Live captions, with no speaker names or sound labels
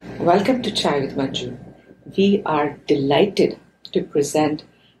Welcome to Chai with Manju. We are delighted to present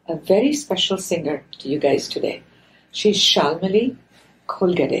a very special singer to you guys today. She's Shalmali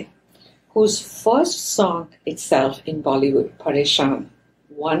Kholgade, whose first song itself in Bollywood, Pareshan,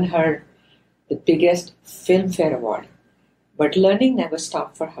 won her the biggest Filmfare Award. But learning never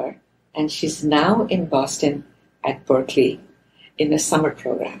stopped for her, and she's now in Boston at Berklee in a summer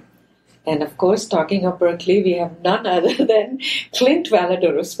program. And of course, talking of Berklee, we have none other than Clint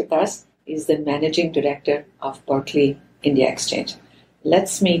Valladares with us. He's the managing director of Berklee India Exchange.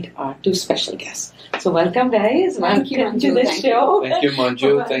 Let's meet our two special guests. So welcome, guys. Thank you, welcome Manju. to the Thank show. Thank you,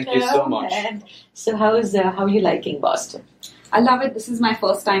 Manju. Thank you so much. And so how are you liking Boston? I love it. This is my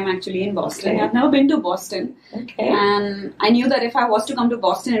first time actually in Boston. Okay. I've never been to Boston. Okay. And I knew that if I was to come to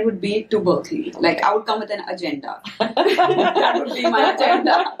Boston, it would be to Berklee. Like, I would come with an agenda. That would be my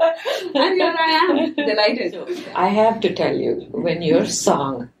agenda. And here I am, delighted. I have to tell you, when your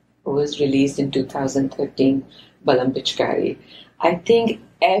song was released in 2013, Balam Pichkari, I think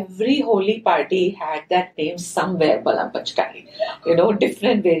every holy party had that name somewhere, Balam Pichkari.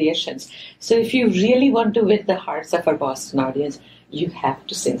 Different variations. So if you really want to win the hearts of our Boston audience, you have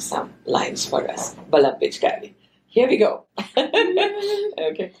to sing some lines for us. Balam Pichkari. Here we go.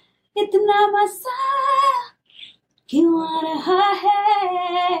 Okay. इतना मजा क्यों आ रहा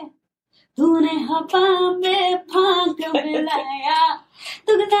है तूने हवा में भाग मिलाया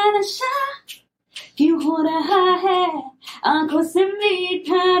तुगना नशा क्यों हो रहा है आंखों से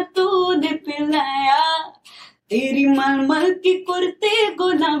मीठा तूने पिलाया तेरी मलमल की कुर्ती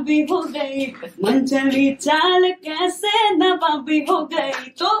गुलाबी हो गई मंचली चाल कैसे नवाबी हो गई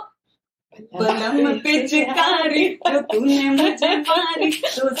तो बलम पिचकारी जो तूने मुझे मारी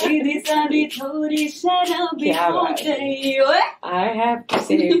तो सीधी सादी थोड़ी शराबी हो गई ओए I have to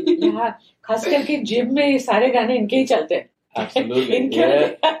say, यहाँ खास करके जिम में ये सारे गाने इनके ही चलते हैं. Absolutely.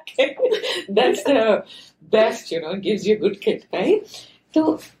 Yeah. That's the best, it gives you a good kick, right?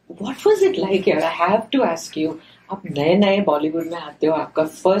 So, what was it like here? I have to ask you, आप नए Bollywood में आते हो, आपका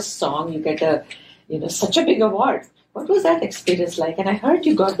first song, you get such a big award. What was that experience like? And I heard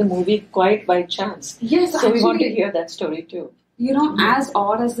you got the movie quite by chance. Yes, so actually, we want to hear that story too. As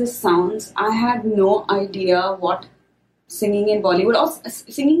odd as this sounds, I had no idea what singing in Bollywood or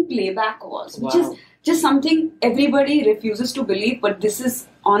singing playback was, which is just something everybody refuses to believe, but this is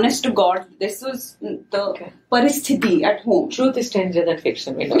honest to God. This was the paristhiti at home. Truth is stranger than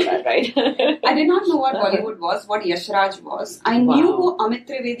fiction, we know that, right? I did not know what Bollywood was, what Yash Raj was. I knew who Amit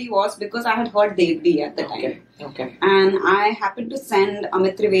Trivedi was because I had heard Devdi at the time. Okay. And I happened to send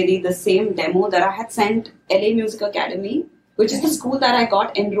Amit Trivedi the same demo that I had sent LA Music Academy, which is the school that I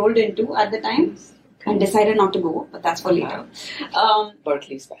got enrolled into at the time. And decided not to go, but that's for later.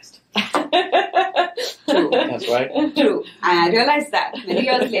 Berklee's best. True. That's right. True. I realized that many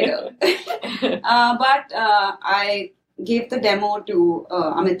years later. But I gave the demo to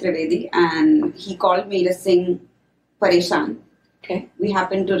Amit Trivedi and he called me to sing Pareshan. Okay. We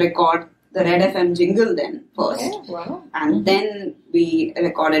happened to record the Red FM jingle then first. Okay. Wow. And then we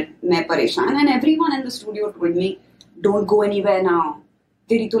recorded Main Pareshan and everyone in the studio told me, don't go anywhere now.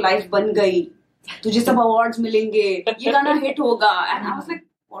 तेरी तो life बन गई. तुझे सब awards मिलेंगे, ये गाना hit होगा. And I was like,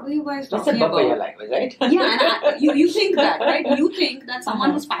 what are you guys talking about? That's a language, right? Yeah, and you think that, right? You think that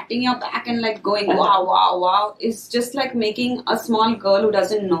someone who's patting your back and like going, wow, is just like making a small girl who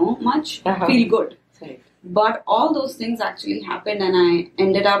doesn't know much feel good. Right. But all those things actually happened and I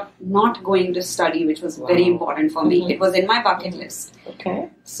ended up not going to study, which was very important for me. It was in my bucket list. Okay.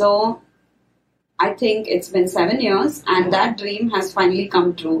 So I think it's been 7 years and that dream has finally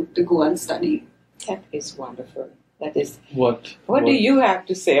come true to go and study. That is wonderful. That is. What do you have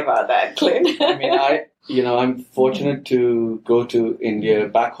to say about that, Clint? I mean, I'm fortunate to go to India,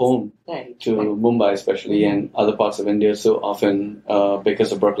 back home, to Mumbai especially, and other parts of India so often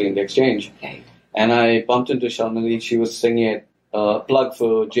because of Berklee India Exchange. Right. And I bumped into Shalmali. She was singing at plug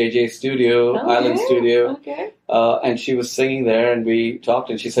for JJ Studio, Island Studio. Okay. And she was singing there and we talked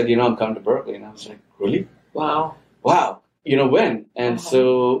and she said, I'm coming to Berklee. And I was like, really? Wow. When? And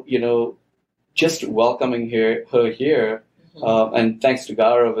so, just welcoming her here, and thanks to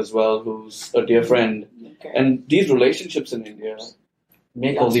Gaurav as well, who's a dear friend. Okay. And these relationships in India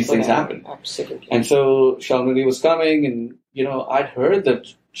make all these things happen. Absolutely. And so Shalmali was coming and, I'd heard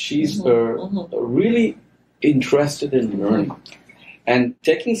that she's really interested in learning and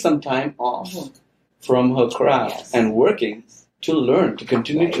taking some time off from her craft and working to learn, to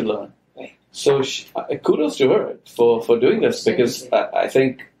continue to learn. Right. So kudos to her for doing this because I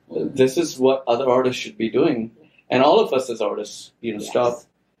think this is what other artists should be doing. And all of us as artists, stop,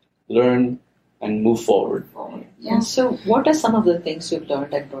 learn, and move forward. Yeah. And so, what are some of the things you've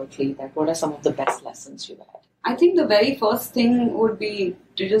learned at Berklee? What are some of the best lessons you've had? I think the very first thing would be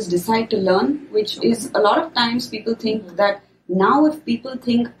to just decide to learn, which is a lot of times people think that now if people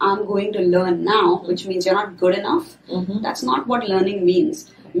think I'm going to learn now, which means you're not good enough, that's not what learning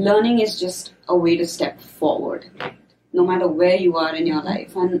means. Learning is just a way to step forward, no matter where you are in your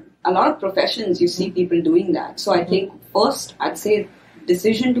life. And a lot of professions, you see people doing that. So I think first, I'd say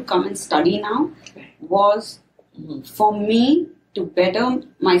decision to come and study now was for me to better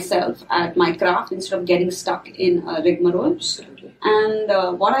myself at my craft instead of getting stuck in a rigmarole. Absolutely.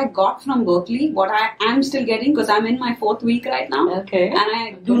 And what I got from Berklee, what I am still getting, because I'm in my 4th week right now, and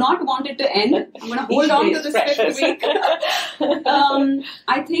I do not want it to end. I'm going to hold on to this 5th week.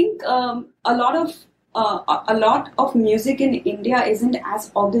 I think a lot of music in India isn't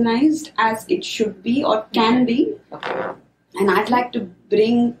as organized as it should be or can be. And I'd like to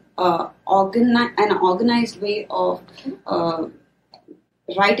bring an organized way of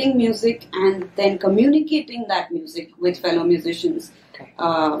writing music and then communicating that music with fellow musicians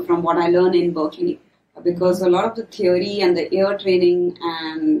from what I learn in Berklee. Because a lot of the theory and the ear training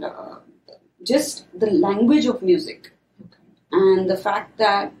and just the language of music and the fact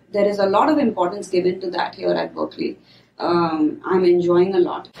that there is a lot of importance given to that here at Berklee. I'm enjoying a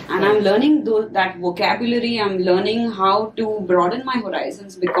lot. And I'm learning that vocabulary. I'm learning how to broaden my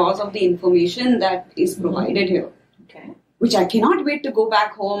horizons because of the information that is provided here. Which I cannot wait to go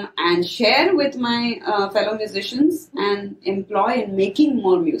back home and share with my fellow musicians and employ in making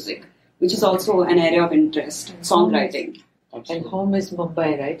more music, which is also an area of interest, songwriting. And home is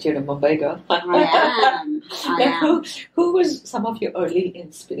Mumbai, right? You're a Mumbai girl. I am. Who was some of your early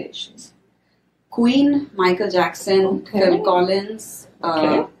inspirations? Queen, Michael Jackson, Phil Collins.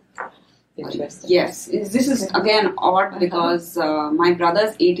 Interesting. Yes, this is again odd because my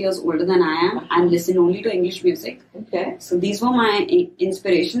brother's 8 years older than I am and listen only to English music. So these were my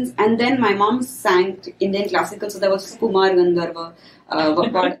inspirations. And then my mom sang Indian classical, so there was Kumar Gandharva,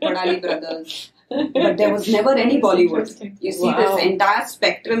 Vadali Brothers. But there was never any Bollywood. You see, this entire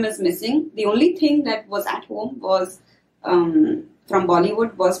spectrum is missing. The only thing that was at home was from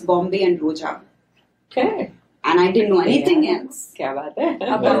Bollywood was Bombay and Roja. And I didn't know anything else. Kya baat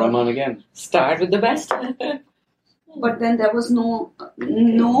hai? Rahman again. Start with the best. But then there was no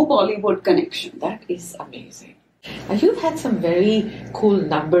Bollywood connection. That is amazing. And you've had some very cool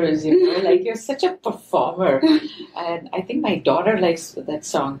numbers, like you're such a performer. And I think my daughter likes that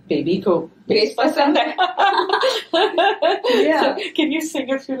song, Baby Ko. Base Pasand Hai. So can you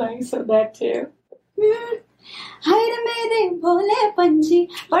sing a few lines of that too? हाय रे मेरे भोले पंछी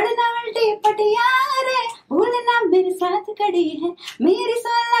पढ़ना उल्टी पटिया रे भूलना मेरे साथ खड़ी है मेरी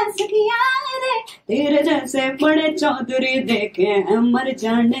 16 सखिया रे तेरे जैसे बड़े चौधरी देखे हैं मर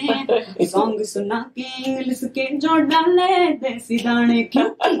जाने सॉन्ग सुना के इंग्लिश के जो डाले देसी दाने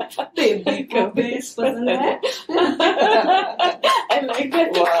क्योंकि बेबी को बेस पसंद है. I like that.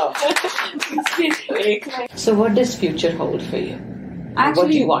 Wow. So what does future hold for you? Actually,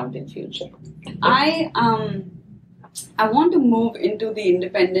 what do you want in future? I want to move into the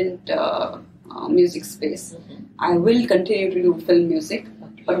independent music space. I will continue to do film music,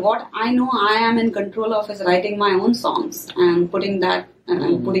 but what I know I am in control of is writing my own songs and putting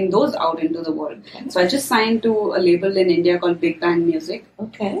those out into the world. So I just signed to a label in India called Big Band Music.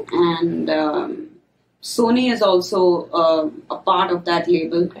 And Sony is also a part of that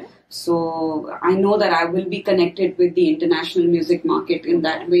label. So I know that I will be connected with the international music market in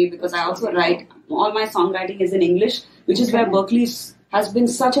that way because I also write, all my songwriting is in English, which is where Berklee has been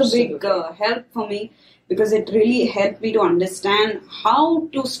such a big help for me because it really helped me to understand how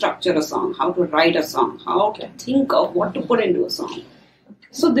to structure a song, how to write a song, how to think of what to put into a song.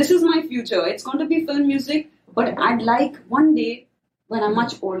 So this is my future. It's going to be film music, but I'd like one day when I'm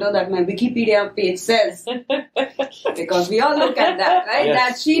much older that my Wikipedia page says, because we all look at that, right? Yes.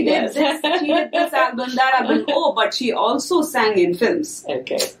 That she did this album, that album. Oh, but she also sang in films.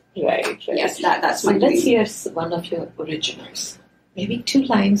 Right. Yes, that's my dream. Let's hear one of your originals. Maybe 2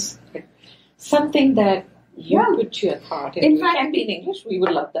 lines. Something that you put your heart in. In fact, it can be in English. We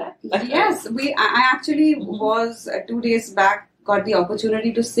would love that. Yes, I actually was 2 days back, got the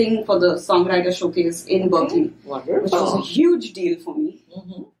opportunity to sing for the Songwriter Showcase in Berklee. Wonderful. Which was a huge deal for me.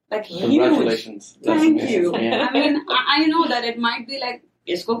 Like Congratulations. Huge. Thank you. Yeah. I mean, I know that it might be like,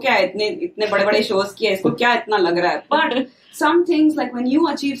 इसको क्या इतने बड़े shows किए इसको क्या इतना लग रहा है, but some things like when you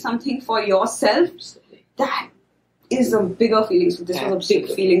achieve something for yourself, that is a bigger feeling. So this was a big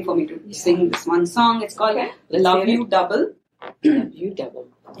feeling for me to sing this one song. It's called Love You Double. Love You Double.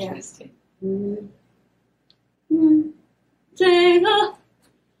 Interesting.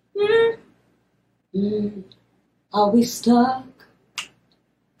 Are we stuck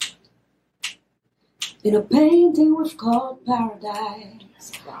in a painting we've called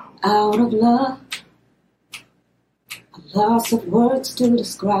paradise? Out of love, a loss of words to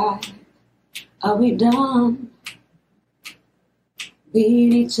describe. Are we done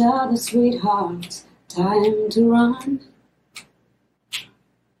being each other's sweethearts? Time to run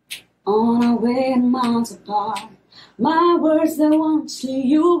on our way and miles apart. My words that once to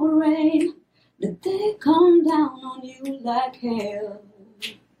you were rain, did they come down on you like hail?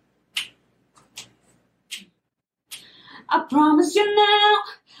 I promise you now,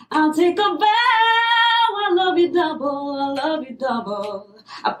 I'll take a vow. I love you double, I love you double.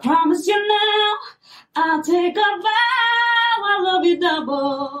 I promise you now, I'll take a vow. I love you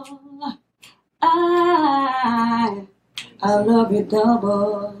double. I love you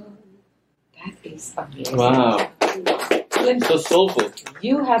double. That is amazing. Wow. Clint, So soulful.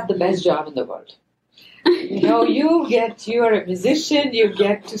 you have the best job in the world. You are a musician, you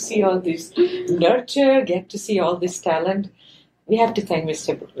get to see all this nurture, get to see all this talent. We have to thank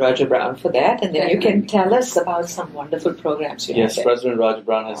Mr. Roger Brown for that, and then you can tell us about some wonderful programs you Yes, have there. President Roger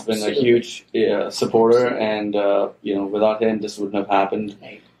Brown has been a Absolutely. huge supporter, and without him, this wouldn't have happened.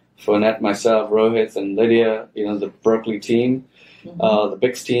 Right. For Annette, myself, Rohit, and Lydia, the Berklee team, the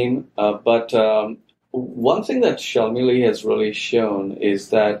Bix team. But one thing that Shalmali has really shown is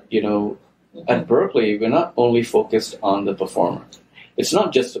that, at Berklee, we're not only focused on the performer. It's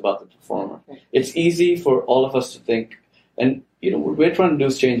not just about the performer. Right. It's easy for all of us to think, and what we're trying to do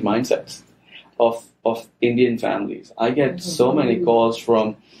is change mindsets of Indian families. I get so many calls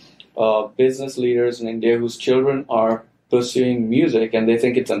from business leaders in India whose children are pursuing music and they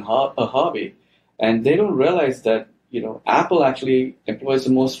think it's a hobby, and they don't realize that Apple actually employs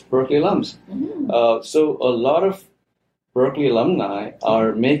the most Berklee alums. So a lot of Berklee alumni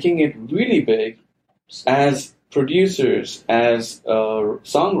are making it really big as producers, as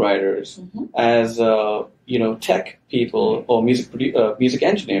songwriters, as tech people or music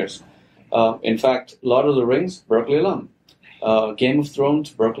engineers. In fact, Lord of the Rings, Berklee alum. Game of Thrones,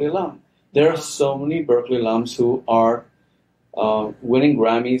 Berklee alum. There are so many Berklee alums who are winning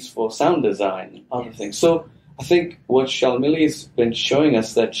Grammys for sound design and other things. So I think what Shalmali has been showing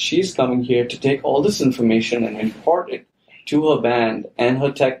us that she's coming here to take all this information and impart it to her band and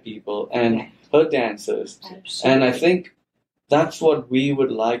her tech people and her dancers. Absolutely. And I think that's what we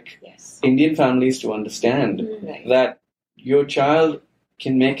would like Indian families to understand, Right. that your child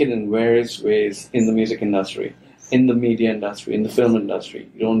can make it in various ways in the music industry, in the media industry, in the film industry.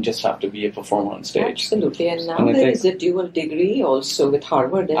 You don't just have to be a performer on stage. Absolutely, and now And I there think- is a dual degree also with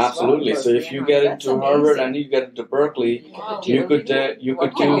Harvard as Absolutely. well. So if you get That's into Harvard amazing. and you get into Berklee, Wow. you could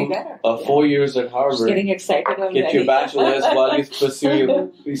What can be do better? 4 years at Just Harvard, getting excited already. get your bachelor's while you pursue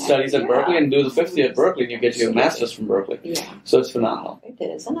your studies at Berklee, and do the 5th year at Berklee, and you get your master's from Berklee. Yeah. So it's phenomenal. It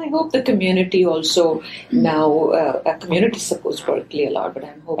is, and I hope the community also now, a community supports Berklee a lot, but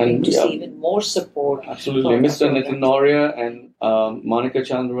I'm hoping And, to yeah. see even more support. Absolutely. for Mr. the Nitin program. Noria and Monica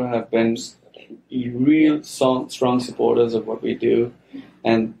Chandra have been real strong supporters of what we do.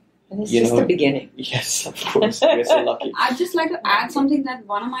 And And it's You just know- the beginning. yes, of course, we're so lucky. I'd just like to add something that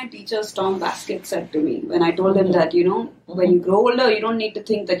one of my teachers, Tom Baskett, said to me when I told him that, when you grow older, you don't need to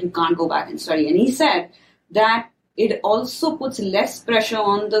think that you can't go back and study. And he said that it also puts less pressure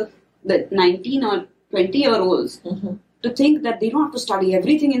on the 19 or 20-year-olds to think that they don't have to study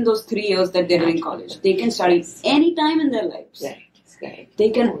everything in those 3 years that they're in college. They can study any time in their lives. Right. They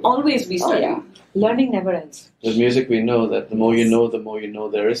can always be Oh, studying. yeah. Learning never ends. With music, we know that the more you know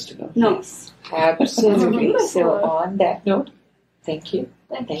there is to know. No. Absolutely. So on that note, thank you.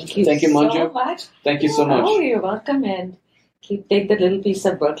 Thank you. Thank you, Manju. So much. Thank you so much. Oh, you're welcome, and take that little piece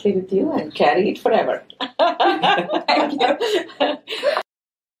of Berklee with you and carry it forever. Thank you.